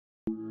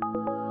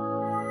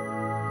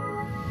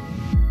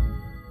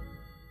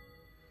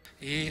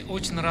И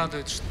очень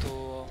радует,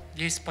 что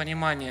есть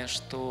понимание,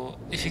 что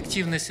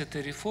эффективность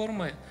этой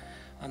реформы,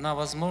 она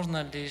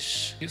возможна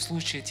лишь в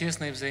случае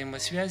тесной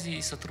взаимосвязи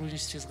и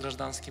сотрудничества с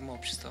гражданским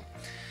обществом.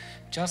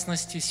 В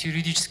частности, с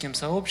юридическим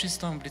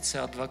сообществом в лице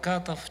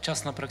адвокатов,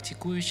 частно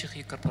практикующих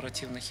и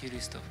корпоративных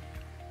юристов.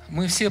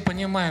 Мы все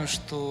понимаем,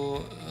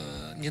 что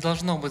не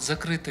должно быть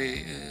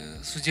закрытый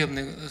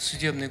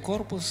судебный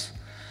корпус,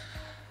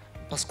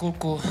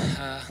 поскольку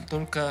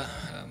только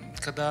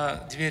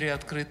когда двери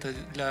открыты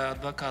для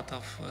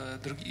адвокатов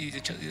и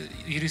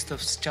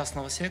юристов с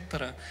частного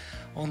сектора,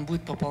 он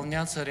будет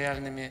пополняться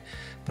реальными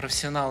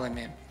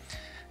профессионалами.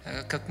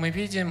 Как мы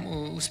видим,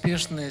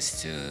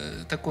 успешность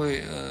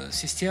такой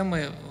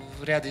системы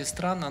в ряде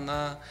стран,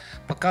 она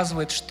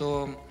показывает,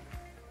 что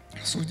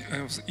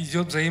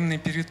идет взаимный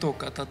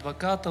переток от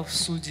адвокатов,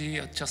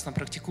 судей, от частно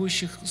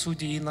практикующих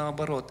судей и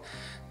наоборот.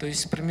 То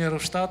есть, к примеру,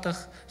 в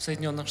Штатах, в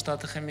Соединенных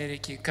Штатах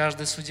Америки,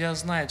 каждый судья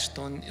знает,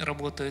 что он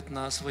работает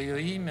на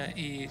свое имя,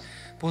 и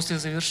после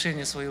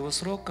завершения своего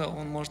срока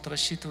он может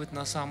рассчитывать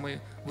на самый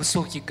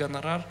высокий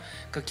гонорар,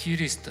 как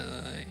юрист.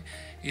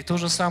 И то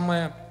же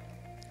самое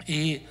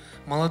и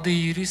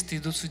молодые юристы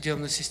идут в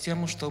судебную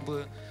систему,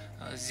 чтобы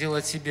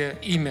сделать себе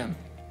имя.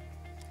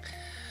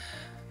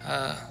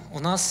 У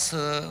нас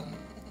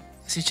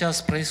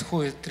сейчас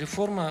происходит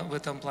реформа в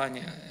этом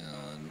плане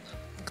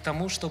к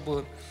тому,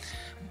 чтобы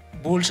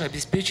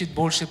обеспечить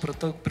больший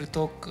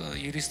приток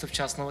юристов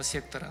частного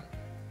сектора.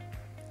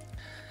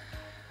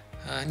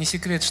 Не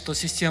секрет, что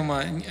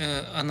система,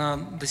 она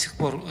до сих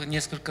пор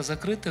несколько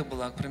закрытая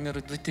была. К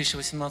примеру, в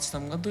 2018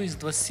 году из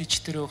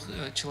 24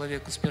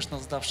 человек, успешно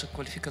сдавших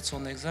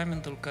квалификационный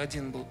экзамен, только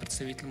один был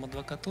представителем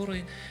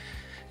адвокатуры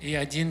и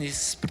один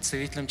из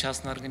представителем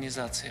частной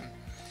организации.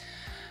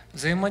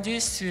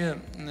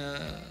 Взаимодействие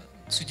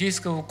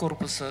судейского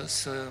корпуса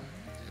с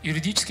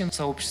юридическим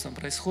сообществом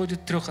происходит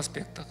в трех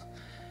аспектах.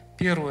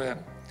 Первое.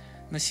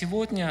 На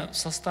сегодня в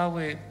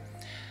составы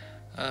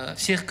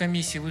всех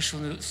комиссий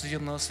Высшего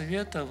Судебного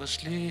Совета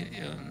вошли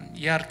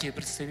яркие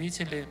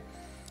представители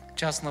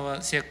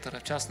частного сектора,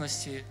 в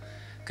частности,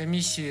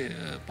 комиссии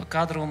по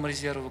кадровому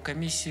резерву,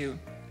 комиссии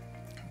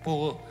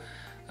по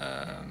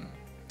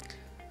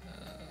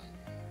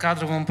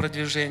кадровому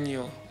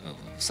продвижению,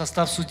 в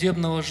состав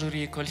судебного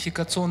жюри,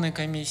 квалификационной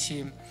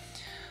комиссии.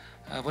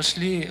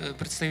 Вошли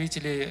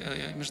представители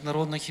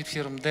международных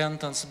фирм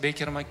Dentons,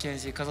 Бейкер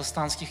Маккензи,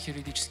 казахстанских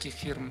юридических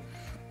фирм.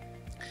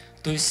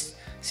 То есть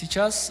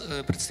сейчас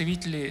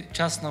представители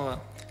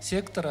частного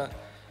сектора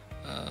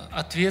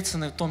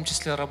ответственны, в том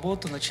числе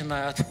работу,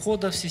 начиная от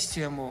входа в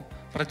систему,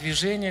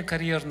 продвижения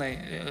карьерной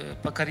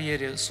по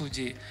карьере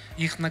судей,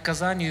 их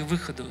наказанию и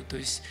выходу. То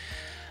есть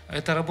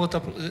эта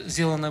работа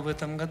сделана в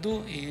этом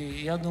году,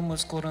 и я думаю,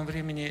 в скором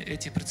времени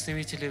эти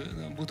представители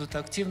будут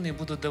активны и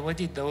будут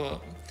доводить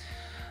до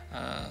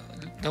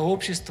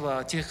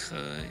общества тех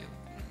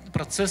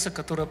процессов,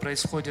 которые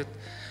происходят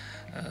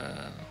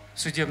в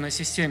судебной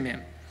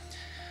системе.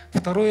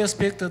 Второй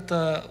аспект –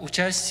 это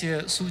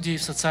участие судей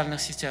в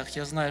социальных сетях.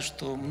 Я знаю,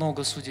 что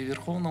много судей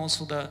Верховного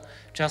суда,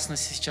 в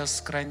частности,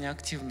 сейчас крайне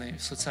активны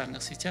в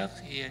социальных сетях,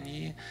 и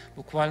они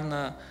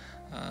буквально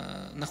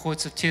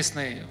находятся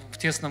в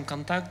тесном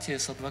контакте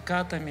с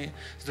адвокатами,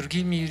 с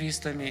другими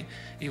юристами.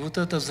 И вот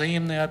этот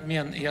взаимный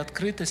обмен и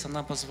открытость,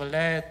 она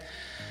позволяет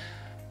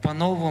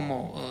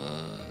по-новому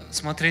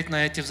смотреть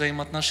на эти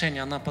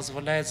взаимоотношения, она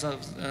позволяет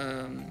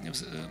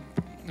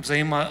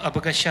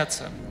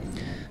взаимообогащаться.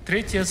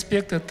 Третий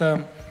аспект –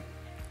 это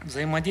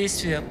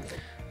взаимодействие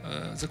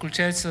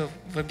заключается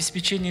в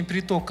обеспечении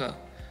притока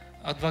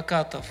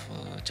адвокатов,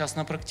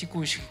 частно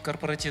практикующих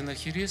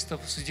корпоративных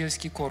юристов в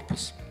судейский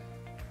корпус.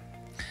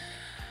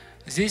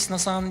 Здесь на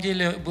самом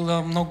деле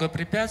было много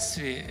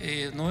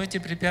препятствий, но эти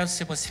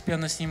препятствия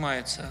постепенно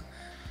снимаются.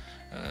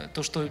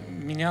 То, что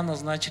меня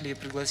назначили и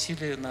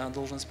пригласили на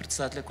должность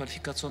председателя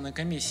квалификационной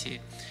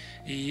комиссии.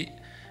 И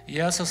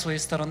я со своей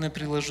стороны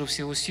приложу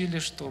все усилия,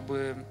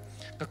 чтобы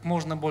как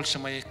можно больше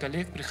моих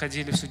коллег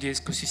приходили в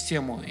судейскую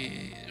систему,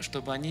 и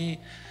чтобы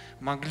они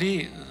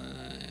могли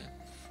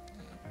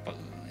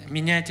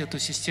менять эту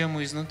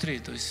систему изнутри.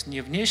 То есть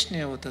не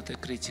внешняя вот эта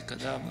критика,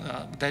 да,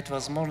 а дать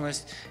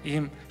возможность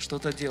им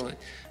что-то делать.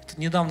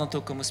 Недавно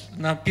только мы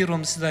на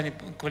первом заседании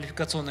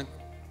квалификационной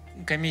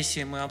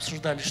комиссии мы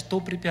обсуждали, что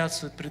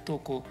препятствует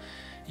притоку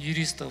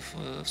юристов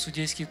в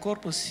судейский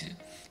корпус,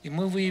 и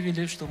мы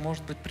выявили, что,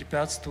 может быть,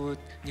 препятствует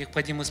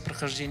необходимость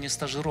прохождения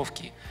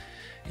стажировки.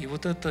 И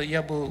вот это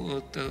я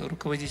был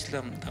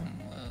руководителем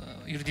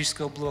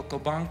юридического блока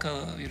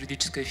банка,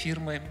 юридической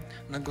фирмы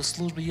на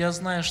госслужбе. Я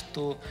знаю,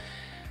 что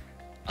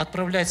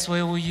отправлять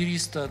своего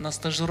юриста на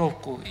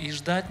стажировку и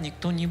ждать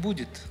никто не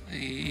будет.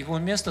 И его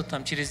место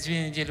там через 2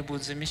 недели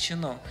будет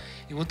замещено.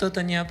 И вот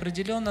эта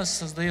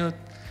неопределенность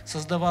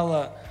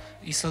создавала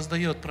и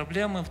создает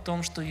проблемы в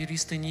том, что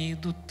юристы не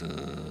идут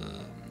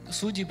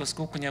судьи,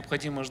 поскольку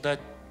необходимо ждать,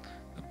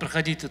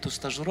 проходить эту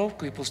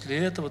стажировку и после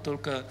этого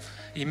только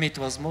иметь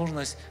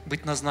возможность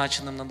быть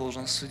назначенным на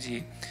должность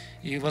судьи.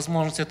 И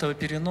возможность этого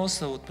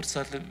переноса, вот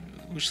председатель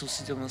Высшего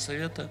Судебного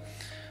Совета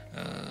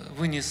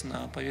вынес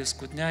на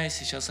повестку дня и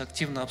сейчас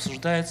активно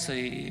обсуждается,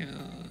 и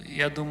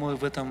я думаю,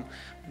 в этом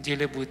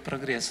деле будет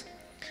прогресс.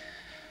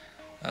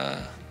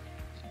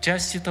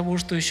 Части того,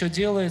 что еще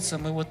делается,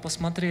 мы вот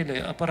посмотрели,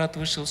 аппарат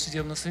Высшего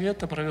Судебного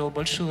Совета провел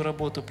большую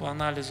работу по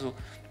анализу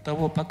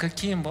того, по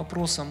каким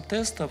вопросам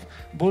тестов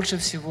больше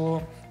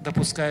всего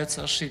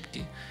допускаются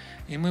ошибки.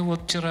 И мы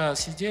вот вчера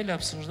сидели,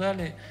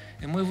 обсуждали,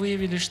 и мы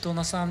выявили, что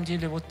на самом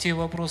деле вот те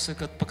вопросы,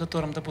 по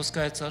которым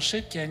допускаются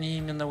ошибки, они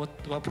именно вот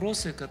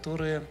вопросы,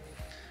 которые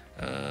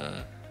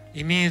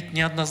имеют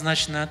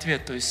неоднозначный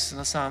ответ. То есть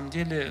на самом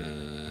деле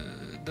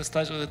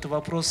достаточно это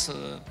вопрос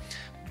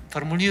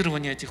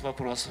формулирования этих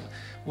вопросов.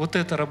 Вот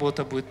эта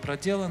работа будет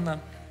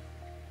проделана.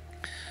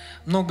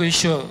 Много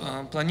еще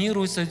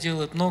планируется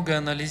делать, многое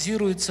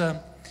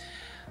анализируется.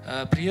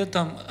 При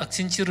этом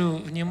акцентирую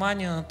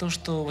внимание на то,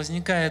 что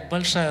возникает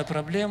большая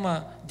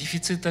проблема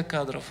дефицита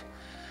кадров.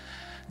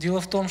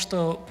 Дело в том,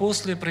 что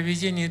после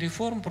проведения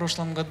реформ в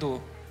прошлом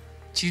году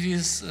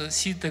через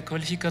сито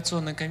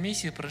квалификационной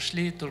комиссии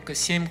прошли только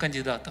 7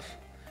 кандидатов.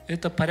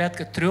 Это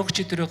порядка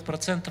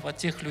 3-4% от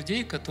тех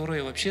людей,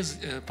 которые вообще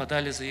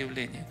подали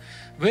заявление.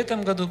 В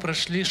этом году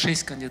прошли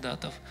 6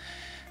 кандидатов.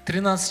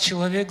 13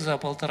 человек за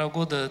 1,5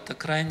 года – это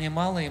крайне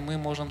мало, и мы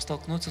можем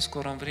столкнуться в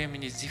скором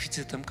времени с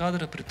дефицитом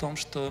кадров, при том,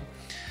 что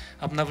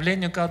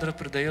обновлению кадров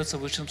придается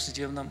Высшим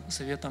Судебным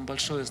Советом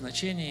большое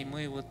значение. И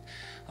мы вот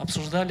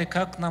обсуждали,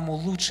 как нам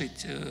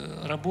улучшить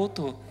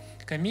работу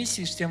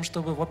комиссии с тем,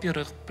 чтобы,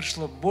 во-первых,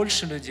 пришло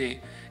больше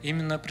людей,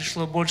 именно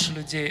пришло больше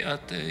людей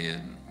от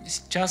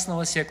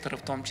частного сектора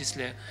в том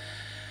числе,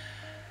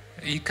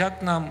 и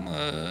как нам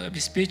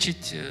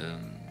обеспечить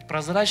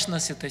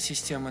прозрачность этой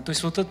системы. То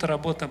есть вот эта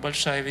работа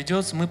большая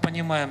ведется, мы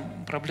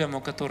понимаем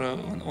проблему, которая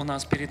у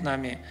нас перед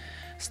нами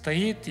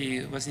стоит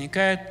и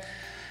возникает.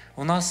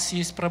 У нас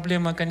есть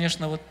проблема,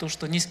 конечно, вот то,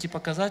 что низкий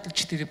показатель,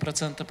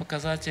 4%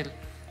 показатель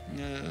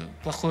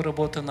плохой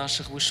работы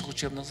наших высших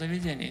учебных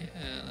заведений.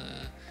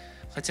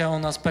 Хотя у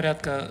нас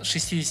порядка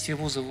 60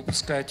 вузов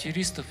выпускают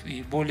юристов,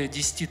 и более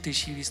 10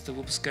 тысяч юристов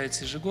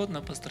выпускается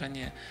ежегодно по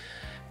стране.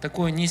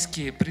 Такой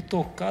низкий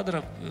приток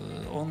кадров,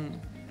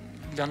 он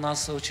для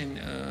нас очень,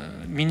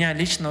 меня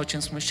лично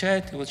очень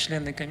смущает. И вот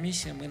члены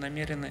комиссии, мы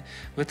намерены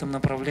в этом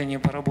направлении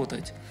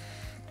поработать.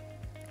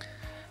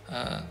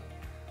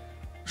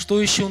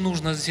 Что еще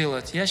нужно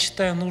сделать? Я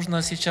считаю,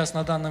 нужно сейчас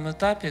на данном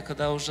этапе,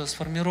 когда уже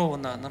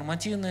сформирована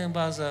нормативная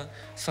база,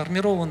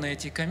 сформированы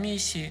эти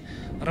комиссии,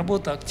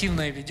 работа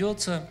активная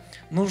ведется,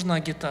 нужна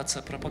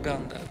агитация,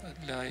 пропаганда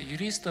для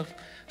юристов,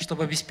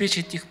 чтобы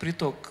обеспечить их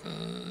приток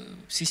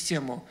в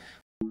систему.